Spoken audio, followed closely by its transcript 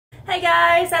Hey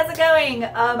guys, how's it going?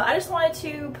 I just wanted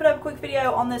to put up a quick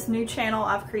video on this new channel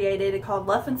I've created called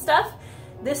Luff-N-Stuff.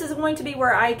 This is going to be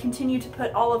where I continue to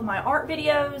put all of my art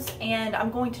videos, and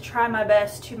I'm going to try my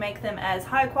best to make them as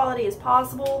high quality as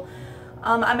possible.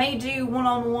 I may do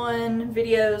one-on-one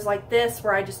videos like this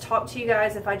where I just talk to you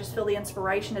guys if I just feel the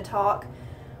inspiration to talk.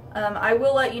 I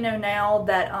will let you know now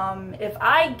that if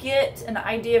I get an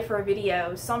idea for a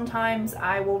video, sometimes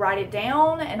I will write it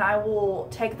down and I will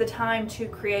take the time to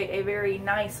create a very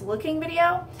nice looking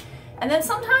video. And then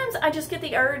sometimes I just get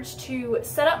the urge to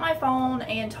set up my phone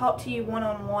and talk to you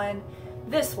one-on-one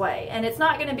this way. And it's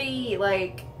not going to be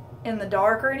like in the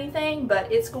dark or anything, but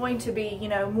it's going to be, you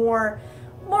know, more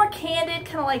candid,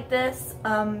 kind of like this.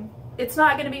 It's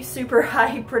not going to be super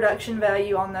high production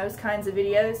value on those kinds of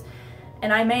videos.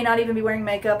 And I may not even be wearing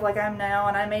makeup like I'm now,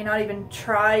 and I may not even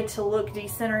try to look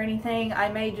decent or anything. I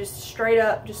may just straight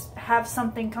up just have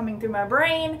something coming through my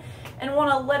brain and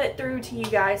want to let it through to you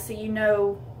guys so you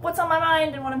know what's on my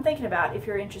mind and what I'm thinking about if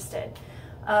you're interested.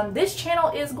 This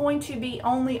channel is going to be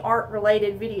only art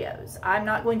related videos. I'm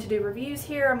not going to do reviews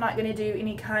here. I'm not going to do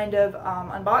any kind of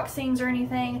unboxings or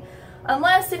anything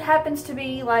unless it happens to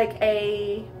be like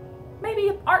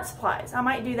maybe art supplies. I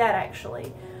might do that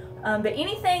actually. But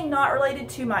anything not related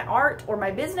to my art or my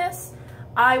business,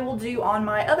 I will do on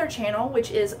my other channel,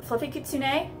 which is Fluffy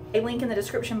Kitsune. A link in the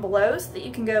description below so that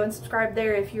you can go and subscribe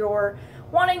there if you're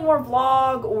wanting more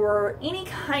vlog or any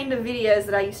kind of videos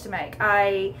that I used to make.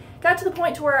 I got to the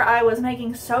point to where I was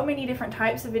making so many different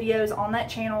types of videos on that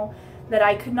channel that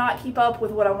I could not keep up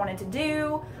with what I wanted to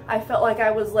do. I felt like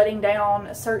I was letting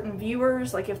down certain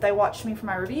viewers, like if they watched me for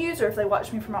my reviews or if they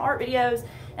watched me for my art videos,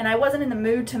 and I wasn't in the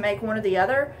mood to make one or the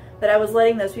other, that I was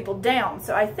letting those people down.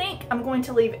 So I think I'm going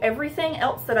to leave everything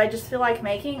else that I just feel like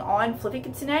making on Fluffy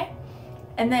Kitsune,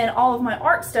 and then all of my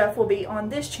art stuff will be on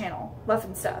this channel,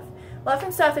 Luff-N-Stuff.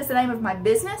 Luff-N-Stuff is the name of my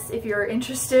business if you're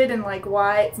interested in like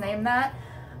why it's named that.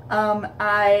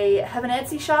 I have an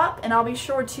Etsy shop, and I'll be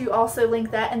sure to also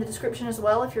link that in the description as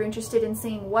well if you're interested in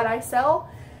seeing what I sell.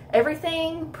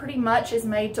 Everything pretty much is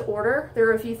made to order. There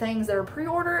are a few things that are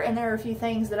pre-order, and there are a few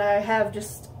things that I have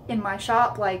just in my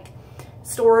shop, like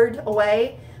stored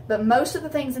away, but most of the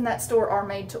things in that store are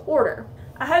made to order.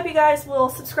 I hope you guys will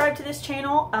subscribe to this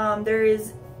channel. There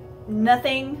is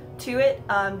nothing to it.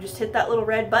 Just hit that little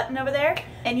red button over there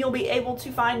and you'll be able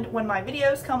to find when my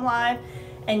videos come live,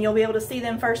 and you'll be able to see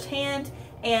them firsthand.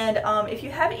 And if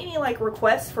you have any like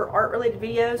requests for art related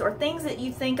videos or things that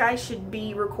you think I should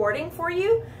be recording for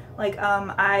you, like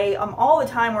I am all the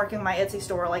time working my Etsy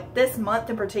store. Like this month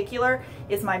in particular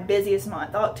is my busiest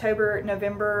month. October,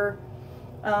 November,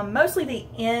 mostly the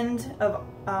end of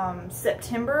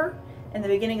September and the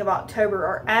beginning of October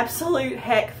are absolute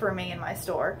heck for me in my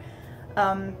store.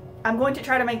 I'm going to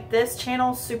try to make this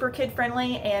channel super kid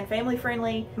friendly and family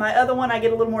friendly. My other one I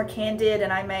get a little more candid,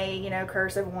 and I may, you know,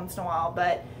 curse every once in a while,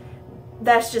 but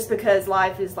that's just because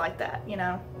life is like that, you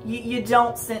know. You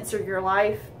don't censor your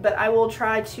life, but I will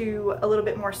try to a little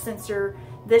bit more censor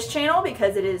this channel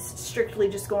because it is strictly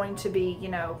just going to be, you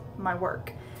know, my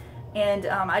work. And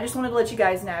I just wanted to let you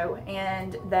guys know,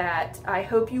 and that I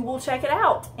hope you will check it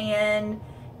out. And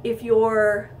if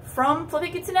you're from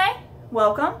Fluffy Kitsune,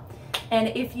 welcome. And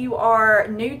if you are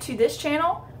new to this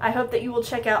channel, I hope that you will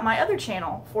check out my other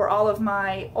channel for all of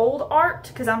my old art,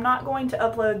 because I'm not going to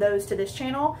upload those to this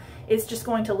channel. It's just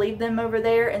going to leave them over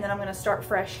there, and then I'm going to start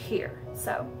fresh here.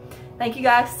 So thank you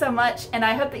guys so much, and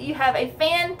I hope that you have a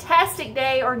fantastic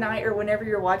day or night or whenever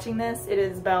you're watching this. It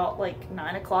is about like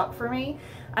 9 o'clock for me.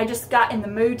 I just got in the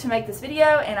mood to make this video,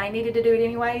 and I needed to do it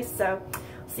anyway, so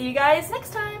see you guys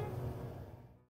next time.